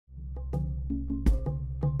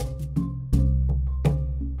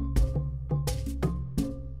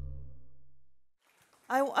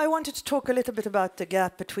I wanted to talk a little bit about the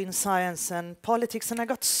gap between science and politics, and I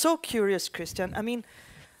got so curious, Christian. I mean,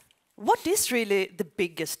 what is really the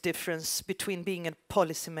biggest difference between being a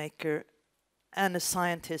policymaker and a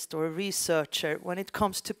scientist or a researcher when it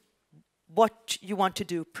comes to what you want to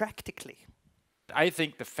do practically? I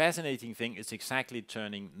think the fascinating thing is exactly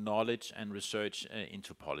turning knowledge and research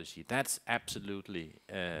into policy. That's absolutely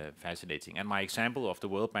fascinating. And my example of the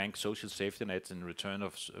World Bank social safety nets and return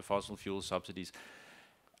of fossil fuel subsidies,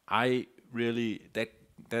 I really,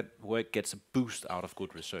 that work gets a boost out of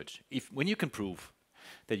good research. When you can prove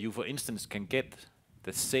that you, for instance, can get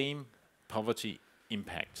the same poverty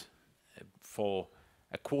impact for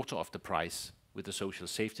a quarter of the price with the social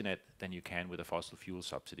safety net than you can with a fossil fuel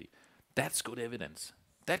subsidy, that's good evidence.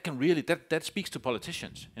 That can really, that speaks to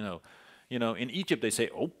politicians. You know, in Egypt they say,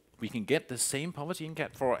 oh, we can get the same poverty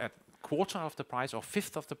impact for a quarter of the price or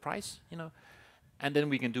fifth of the price. And then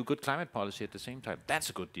we can do good climate policy at the same time.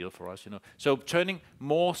 That's a good deal for us, So turning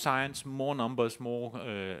more science, more numbers, more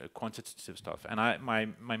quantitative stuff. And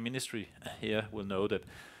my ministry here will know that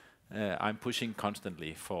I'm pushing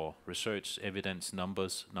constantly for research, evidence,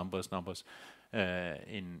 numbers,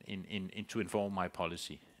 to inform my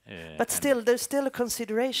policy. But still, there's still a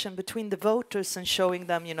consideration between the voters and showing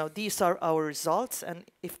them, these are our results, and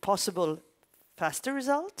if possible, faster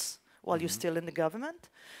results while you're still in the government.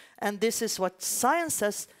 And this is what science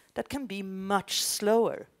says, that can be much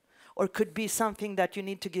slower, or could be something that you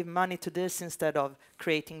need to give money to this instead of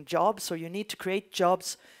creating jobs, or you need to create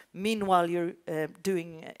jobs meanwhile you're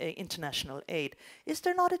doing international aid. Is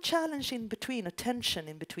there not a challenge in between, a tension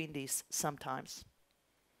in between these sometimes?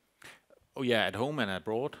 Oh yeah, at home and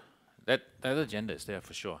abroad, that agenda is there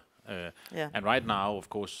for sure. And right now, of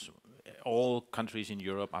course, all countries in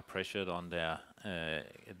Europe are pressured on their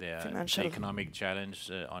economic challenge,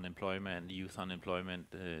 unemployment, youth unemployment,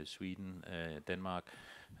 Sweden, Denmark,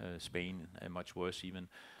 Spain, much worse even.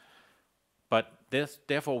 But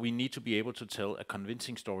therefore we need to be able to tell a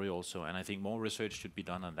convincing story also, and I think more research should be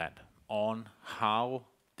done on that, on how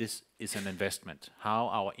this is an investment, how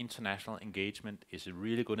our international engagement is a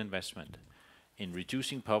really good investment in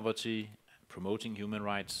reducing poverty, promoting human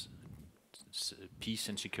rights, peace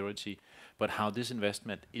and security, but how this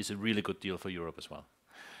investment is a really good deal for Europe as well.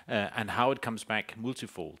 And how it comes back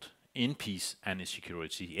multifold in peace and in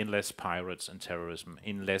security, in less pirates and terrorism,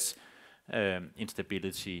 in less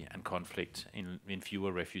instability and conflict, in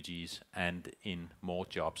fewer refugees, and in more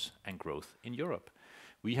jobs and growth in Europe.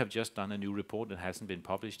 We have just done a new report that hasn't been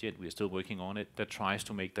published yet, we are still working on it, that tries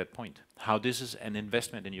to make that point. How this is an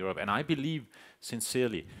investment in Europe. And I believe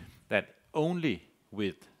sincerely that only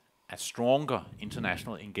with a stronger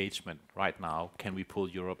international engagement right now can we pull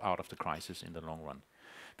Europe out of the crisis in the long run.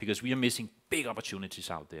 Because we are missing big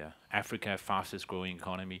opportunities out there. Africa, fastest growing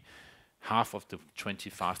economy. Half of the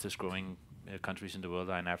 20 fastest growing countries in the world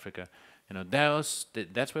are in Africa.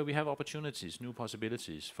 That's where we have opportunities, new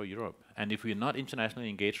possibilities for Europe. And if we're not internationally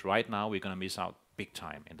engaged right now, we're going to miss out big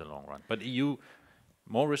time in the long run. But EU,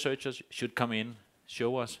 more researchers should come in,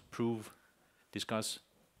 show us, prove, discuss.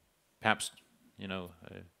 Perhaps,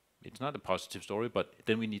 it's not a positive story, but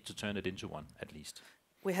then we need to turn it into one, at least.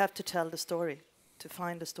 We have to tell the story, to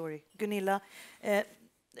find the story. Gunilla,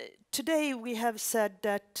 today we have said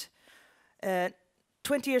that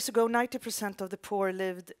 20 years ago, 90% of the poor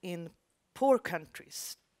lived in poor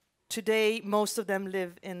countries. Today, most of them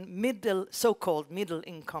live in so-called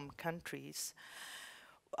middle-income countries.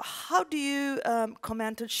 How do you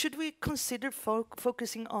comment on, should we consider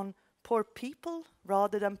focusing on poor people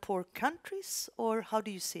rather than poor countries, or how do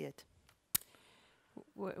you see it?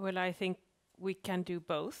 Well, I think we can do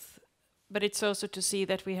both, but it's also to see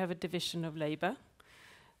that we have a division of labor.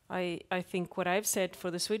 I think what I've said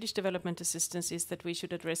for the Swedish development assistance is that we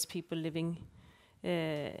should address people living,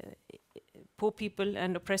 poor people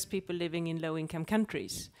and oppressed people living in low-income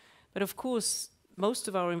countries. But of course, most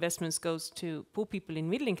of our investments goes to poor people in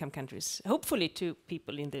middle-income countries, hopefully to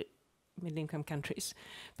people in the middle-income countries.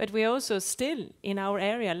 But we also still, in our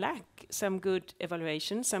area, lack some good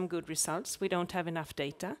evaluation, some good results. We don't have enough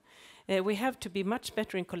data. We have to be much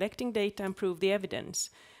better in collecting data and prove the evidence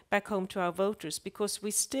back home to our voters, because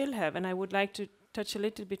we still have, and I would like to touch a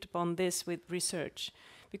little bit upon this with research,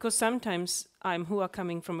 because sometimes who are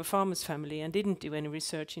coming from a farmer's family and didn't do any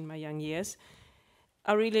research in my young years,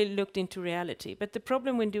 I really looked into reality. But the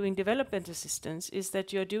problem when doing development assistance is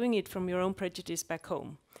that you're doing it from your own prejudice back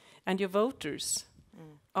home, and your voters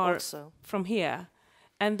are also from here,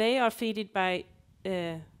 and they are fed by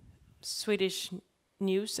Swedish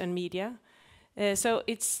news and media, So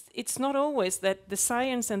it's not always that the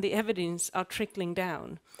science and the evidence are trickling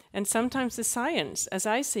down. And sometimes the science, as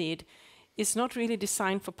I see it, is not really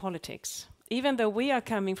designed for politics. Even though we are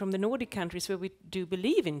coming from the Nordic countries where we do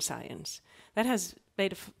believe in science, that has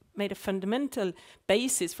made a fundamental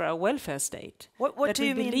basis for our welfare state. What do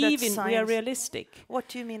you mean that science? We are realistic. What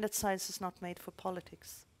do you mean that science is not made for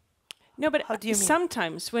politics? No, but How do you mean?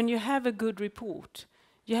 sometimes when you have a good report,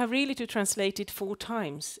 you have really to translate it 4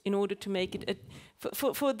 times in order to make it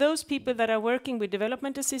for those people that are working with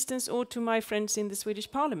development assistance, or to my friends in the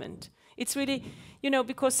Swedish Parliament. It's really,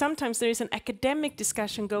 because sometimes there is an academic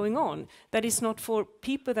discussion going on that is not for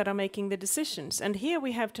people that are making the decisions. And here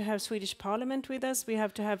we have to have Swedish Parliament with us. We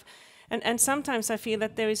have to have, and sometimes I feel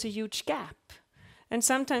that there is a huge gap. And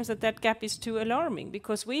sometimes that gap is too alarming,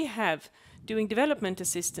 because we have, doing development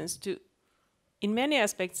assistance, to, in many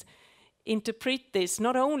aspects, interpret this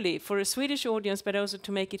not only for a Swedish audience, but also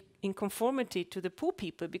to make it in conformity to the poor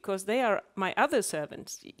people, because they are my other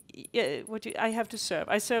servants. I have to serve.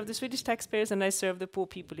 I serve the Swedish taxpayers and I serve the poor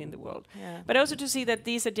people in the world. Yeah. But also to see that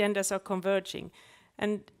these agendas are converging.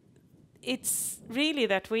 And it's really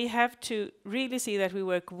that we have to really see that we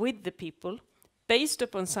work with the people based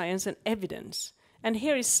upon science and evidence. And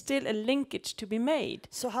here is still a linkage to be made.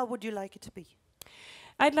 So how would you like it to be?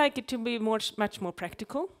 I'd like it to be much more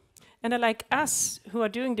practical. And I like us who are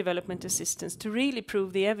doing development assistance to really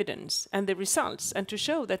prove the evidence and the results, and to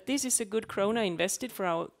show that this is a good krona invested for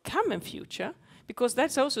our common future, because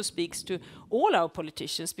that also speaks to all our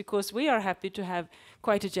politicians, because we are happy to have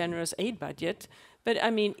quite a generous aid budget. But I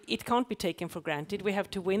mean, it can't be taken for granted. We have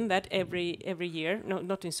to win that every year. No,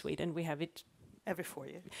 not in Sweden. We have it every 4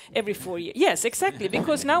 years. Every 4 years. Yes, exactly.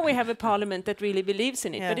 Because now we have a parliament that really believes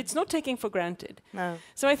in it, Yeah. but it's not taken for granted. No.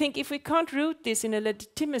 So I think if we can't root this in a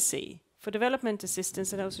legitimacy for development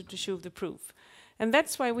assistance, and also to show the proof. And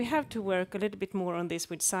that's why we have to work a little bit more on this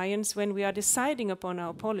with science when we are deciding upon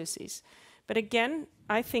our policies. But again,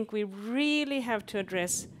 I think we really have to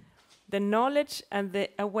address the knowledge and the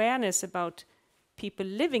awareness about people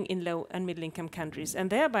living in low and middle income countries. And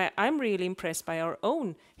thereby, I'm really impressed by our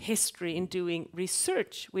own history in doing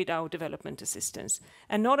research with our development assistance.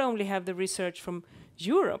 And not only have the research from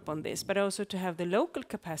Europe on this, but also to have the local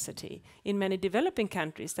capacity in many developing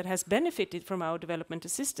countries that has benefited from our development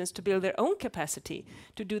assistance to build their own capacity,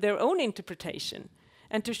 to do their own interpretation,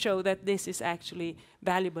 and to show that this is actually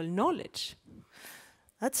valuable knowledge.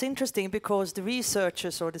 That's interesting, because the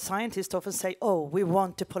researchers or the scientists often say, oh, we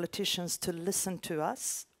want the politicians to listen to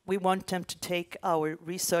us. We want them to take our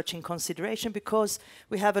research in consideration because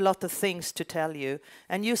we have a lot of things to tell you.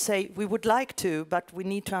 And you say, we would like to, but we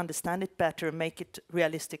need to understand it better and make it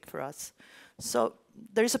realistic for us. So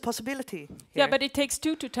there is a possibility here. Yeah, but it takes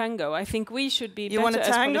 2 to tango. I think we should be You better as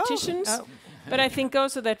tango? politicians. Oh. But I think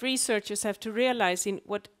also that researchers have to realize in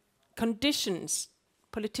what conditions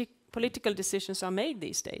political decisions are made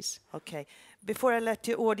these days. Okay. Before I let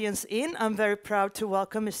the audience in, I'm very proud to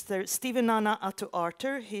welcome Mr. Stephen Nana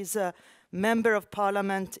Atto-Arthur. He's a member of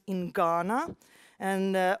parliament in Ghana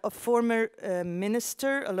and a former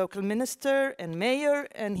minister, a local minister and mayor,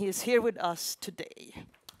 and he is here with us today.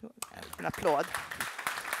 An applaud.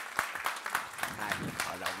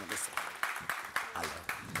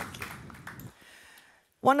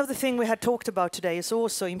 One of the things we had talked about today is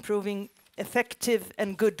also improving effective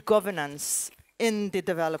and good governance in the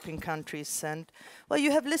developing countries. And well,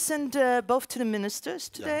 you have listened both to the ministers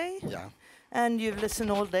today, and you've listened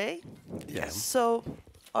all day. Yeah. So,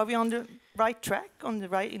 are we on the right track, in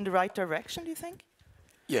the right direction? Do you think?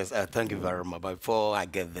 Yes. Thank you very much. But before I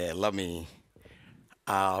get there, let me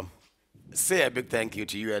say a big thank you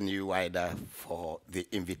to UNU-WIDER for the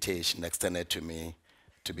invitation extended to me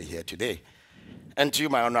to be here today. And to you,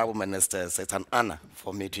 my honorable ministers, it's an honor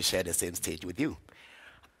for me to share the same stage with you.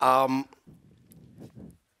 I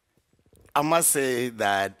must say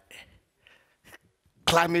that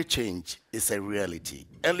climate change is a reality.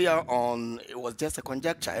 Earlier on, it was just a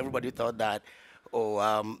conjecture. Everybody thought that,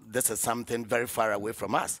 this is something very far away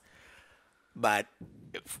from us. But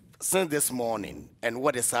since this morning, and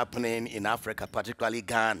what is happening in Africa, particularly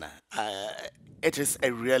Ghana, it is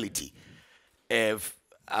a reality. If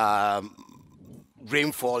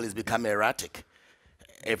rainfall is becoming erratic,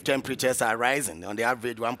 if temperatures are rising on the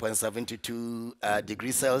average 1.7 to 2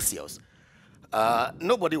 degrees Celsius,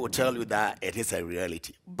 nobody will tell you that it is a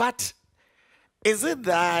reality. But is it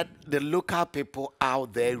that the local people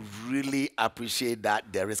out there really appreciate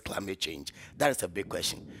that there is climate change? That is a big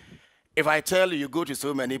question. If I tell you, you go to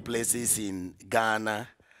so many places in Ghana,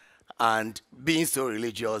 and being so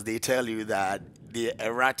religious, they tell you that the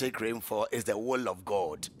erratic rainfall is the will of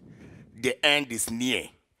God. The end is near.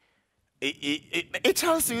 it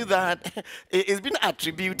tells you that it's been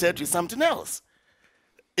attributed to something else.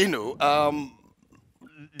 You know,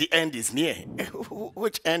 the end is near.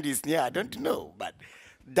 Which end is near, I don't know, but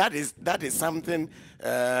that is something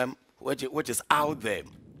which is out there.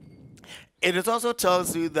 It also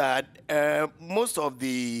tells you that most of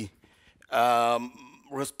the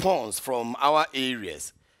response from our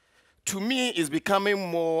areas, to me, is becoming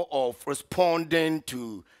more of responding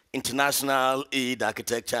to international aid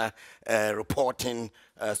architecture reporting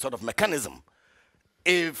sort of mechanism.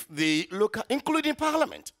 If the local, including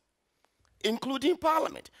Parliament,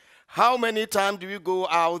 how many times do we go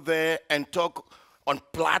out there and talk on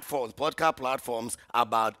platforms, podcast platforms,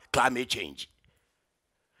 about climate change?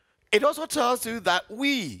 It also tells you that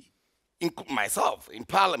we, myself, in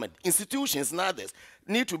Parliament, institutions and others,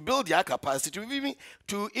 need to build their capacity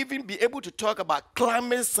to even be able to talk about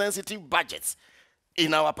climate-sensitive budgets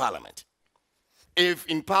in our Parliament. If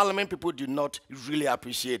in Parliament people do not really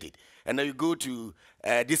appreciate it, and then you go to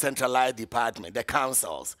decentralized department, the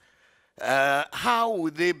councils, how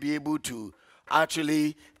would they be able to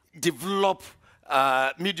actually develop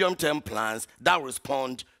medium-term plans that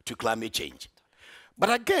respond to climate change? But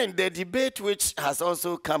again, the debate which has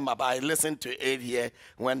also come up, I listened to it here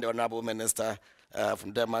when the Honorable Minister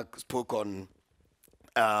from Denmark spoke on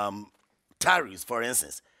tariffs, for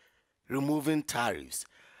instance, removing tariffs.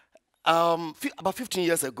 About 15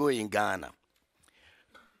 years ago in Ghana,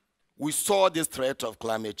 we saw this threat of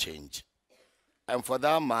climate change. And for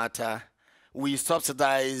that matter, we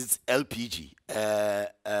subsidized LPG,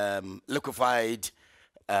 liquefied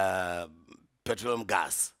petroleum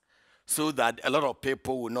gas, so that a lot of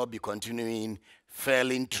people will not be continuing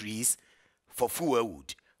felling trees for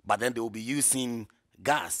firewood, but then they will be using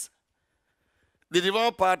gas. The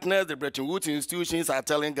development partners, the Bretton Woods institutions, are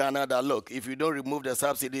telling Ghana that, look, if you don't remove the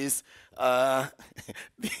subsidies,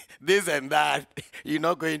 this and that, you're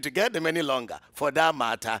not going to get them any longer. For that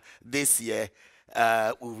matter, this year,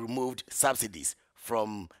 we removed subsidies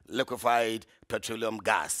from liquefied petroleum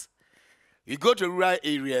gas. You go to rural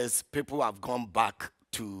areas, people have gone back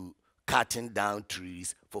to cutting down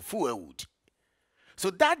trees for firewood. So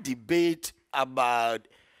that debate about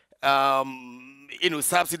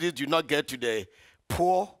subsidies do not get to the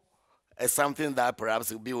poor is something that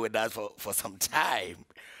perhaps will be with us for some time.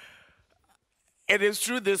 It is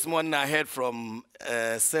true this morning I heard from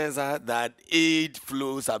Cesar that aid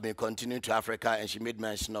flows have been continuing to Africa, and she made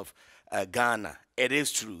mention of Ghana. It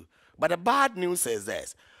is true. But the bad news is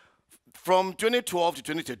this. From 2012 to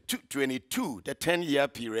 2022, the 10-year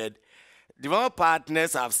period, development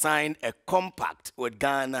partners have signed a compact with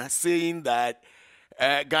Ghana saying that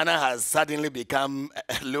Ghana has suddenly become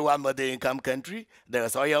a lower middle income country. There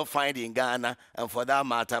is oil found in Ghana, and for that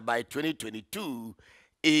matter, by 2022,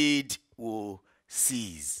 aid will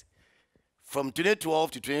cease. From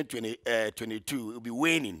 2012 to 2022, it will be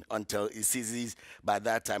waning until it ceases by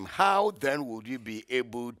that time. How then would you be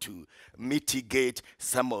able to mitigate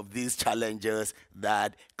some of these challenges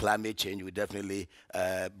that climate change will definitely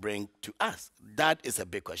bring to us? That is a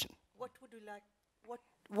big question.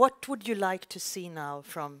 What would you like to see now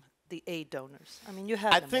from the aid donors? I mean, you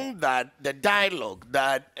have. I think that the dialogue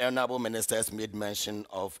that Honorable Ministers made mention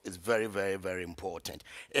of is very, very, very important.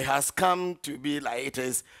 It has come to be like it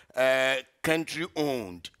is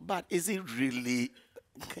country-owned, but is it really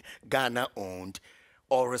Ghana-owned,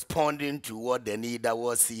 or responding to what the NIDA,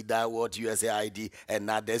 what CEDA, what USAID, and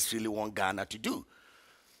others really want Ghana to do?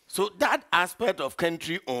 So that aspect of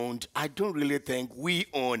country-owned, I don't really think we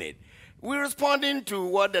own it. We're responding to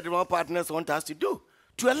what the development partners want us to do,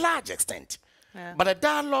 to a large extent. Yeah. But a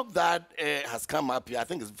dialogue that has come up here, I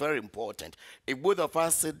think is very important. If both of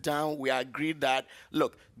us sit down, we agree that,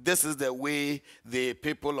 look, this is the way the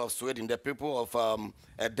people of Sweden, the people of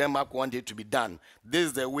Denmark want it to be done. This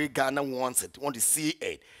is the way Ghana wants it, want to see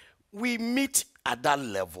it. We meet at that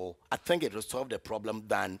level. I think it will solve the problem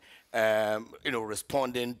than,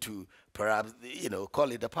 responding to perhaps,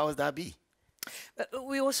 call it the powers that be.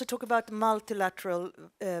 We also talk about multilateral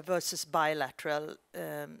versus bilateral.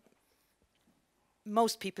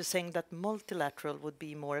 Most people saying that multilateral would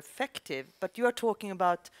be more effective, but you are talking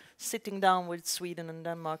about sitting down with Sweden and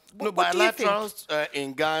Denmark. No, bilaterals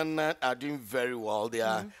in Ghana are doing very well. They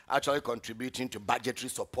are actually contributing to budgetary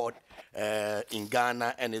support in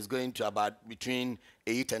Ghana, and it's going to about between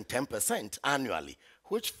 8 and 10% annually,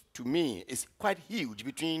 which to me is quite huge,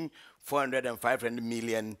 between $400 and $500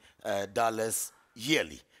 million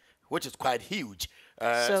yearly, which is quite huge.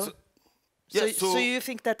 So you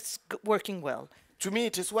think that's working well? To me,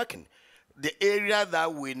 it is working. The area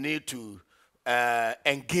that we need to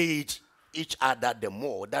engage each other the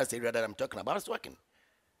more, that's the area that I'm talking about, is working.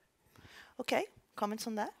 Okay, comments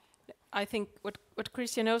on that? I think what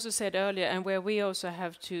Christian also said earlier, and where we also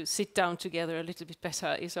have to sit down together a little bit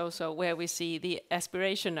better, is also where we see the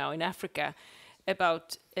aspiration now in Africa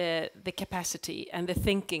about the capacity and the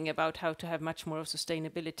thinking about how to have much more of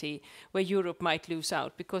sustainability, where Europe might lose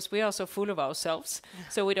out, because we are so full of ourselves,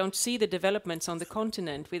 so we don't see the developments on the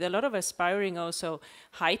continent, with a lot of aspiring also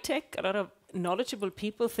high-tech, a lot of knowledgeable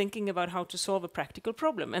people thinking about how to solve a practical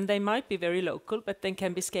problem, and they might be very local, but then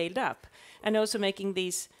can be scaled up, and also making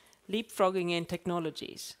these leapfrogging in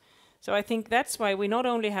technologies. So I think that's why we not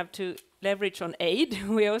only have to leverage on aid,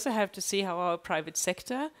 we also have to see how our private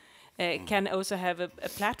sector can also have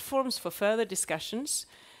platforms for further discussions,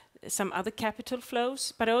 some other capital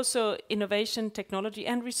flows, but also innovation, technology,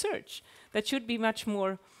 and research that should be much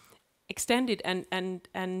more extended and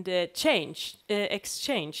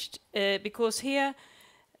exchanged. Because here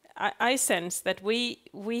I sense that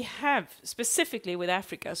we have, specifically with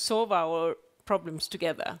Africa, solve our problems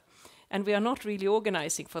together. And we are not really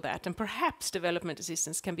organizing for that. And perhaps development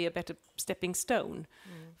assistance can be a better stepping stone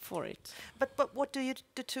for it. But what do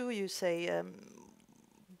the two of you say?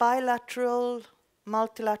 Bilateral,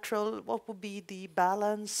 multilateral, what would be the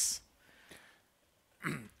balance?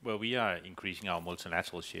 Well, we are increasing our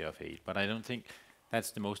multilateral share of aid, but I don't think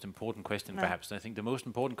that's the most important question, perhaps. I think the most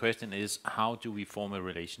important question is, how do we form a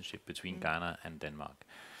relationship between Ghana and Denmark?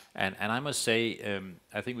 And I must say,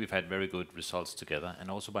 I think we've had very good results together,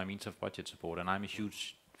 and also by means of budget support. And I'm a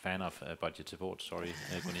huge fan of budget support. Sorry,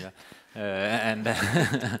 Gunilla,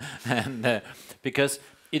 and because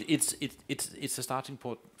it's a starting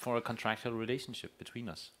point for a contractual relationship between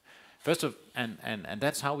us. First of and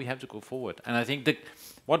that's how we have to go forward. And I think that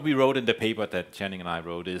what we wrote in the paper that Channing and I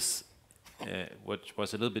wrote is what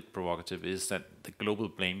was a little bit provocative, is that the global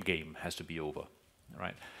blame game has to be over,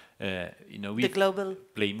 right? The global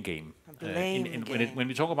blame game. When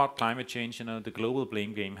we talk about climate change, the global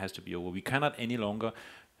blame game has to be over. We cannot any longer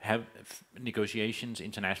have negotiations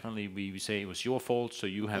internationally. We say it was your fault, so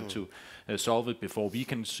you have to solve it before we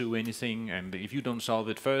can sue anything. And if you don't solve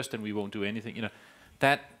it first, then we won't do anything.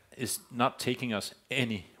 That is not taking us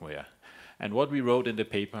anywhere. And what we wrote in the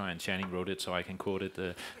paper, and Channing wrote it, so I can quote it,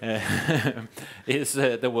 is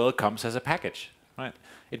the world comes as a package, right?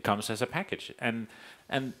 It comes as a package, and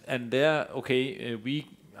there, okay, we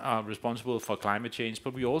are responsible for climate change,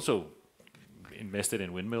 but we also invested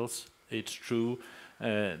in windmills. It's true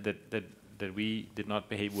that we did not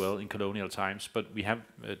behave well in colonial times, but we have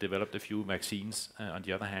developed a few vaccines on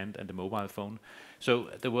the other hand, and the mobile phone. So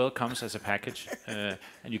the world comes as a package, and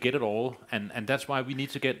you get it all, and that's why we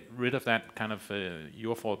need to get rid of that kind of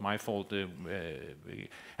your fault, my fault,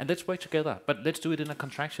 and let's work together. But let's do it in a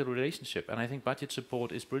contractual relationship, and I think budget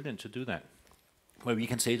support is brilliant to do that, where we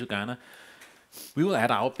can say to Ghana, we will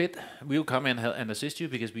add our bit, we will come and assist you,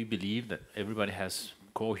 because we believe that everybody has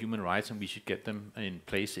core human rights and we should get them in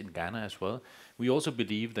place in Ghana as well. We also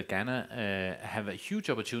believe that Ghana have huge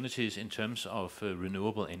opportunities in terms of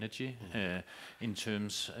renewable energy, in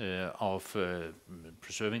terms of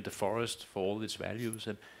preserving the forest for all its values.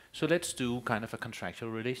 And so let's do kind of a contractual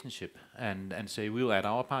relationship and say we'll add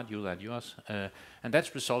our part, you'll add yours. And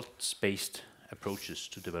that's results-based approaches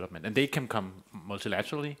to development. And they can come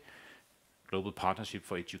multilaterally. Global Partnership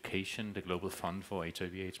for Education, the Global Fund for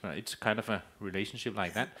HIV/AIDS. It's kind of a relationship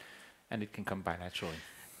like that, and it can come bilaterally.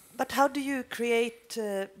 But how do you create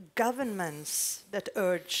governments that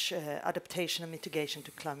urge adaptation and mitigation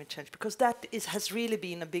to climate change? Because that has really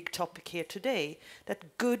been a big topic here today,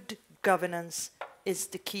 that good governance is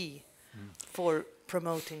the key for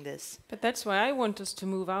promoting this. But that's why I want us to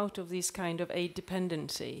move out of this kind of aid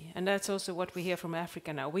dependency. And that's also what we hear from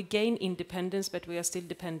Africa now. We gain independence, but we are still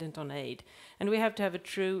dependent on aid. And we have to have a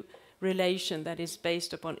true relation that is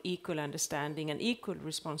based upon equal understanding and equal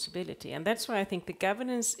responsibility. And that's why I think the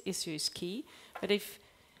governance issue is key. But if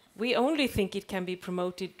we only think it can be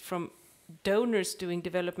promoted from donors doing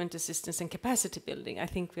development assistance and capacity building, I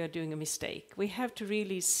think we are doing a mistake. We have to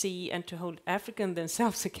really see and to hold Africans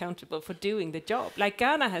themselves accountable for doing the job, like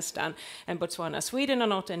Ghana has done, and Botswana. Sweden are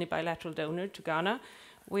not any bilateral donor to Ghana.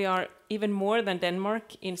 We are even more than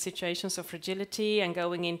Denmark in situations of fragility and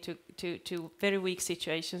going into to very weak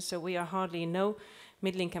situations, so we are hardly in no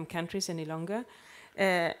middle-income countries any longer.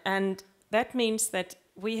 And that means that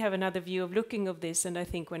we have another view of looking of this, and I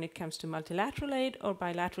think when it comes to multilateral aid or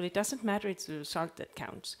bilateral, it doesn't matter, it's the result that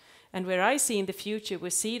counts. And where I see in the future, we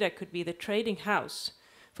see that could be the trading house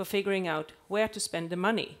for figuring out where to spend the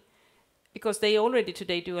money. Because they already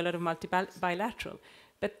today do a lot of bilateral.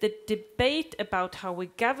 But the debate about how we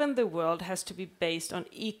govern the world has to be based on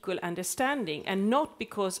equal understanding, and not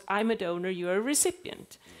because I'm a donor, you're a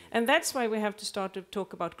recipient. And that's why we have to start to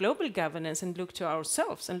talk about global governance and look to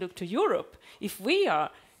ourselves and look to Europe if we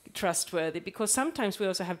are trustworthy, because sometimes we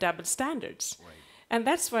also have double standards. Right. And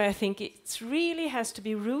that's why I think it really has to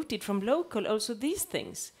be rooted from local, also these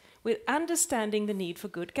things, with understanding the need for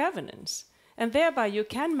good governance. And thereby you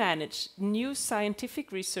can manage new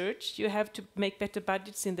scientific research, you have to make better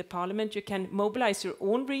budgets in the parliament, you can mobilize your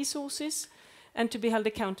own resources and to be held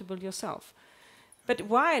accountable yourself. But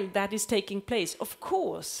while that is taking place, of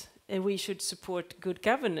course, we should support good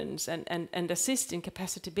governance and assist in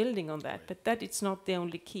capacity building on that, but that it's not the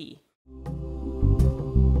only key.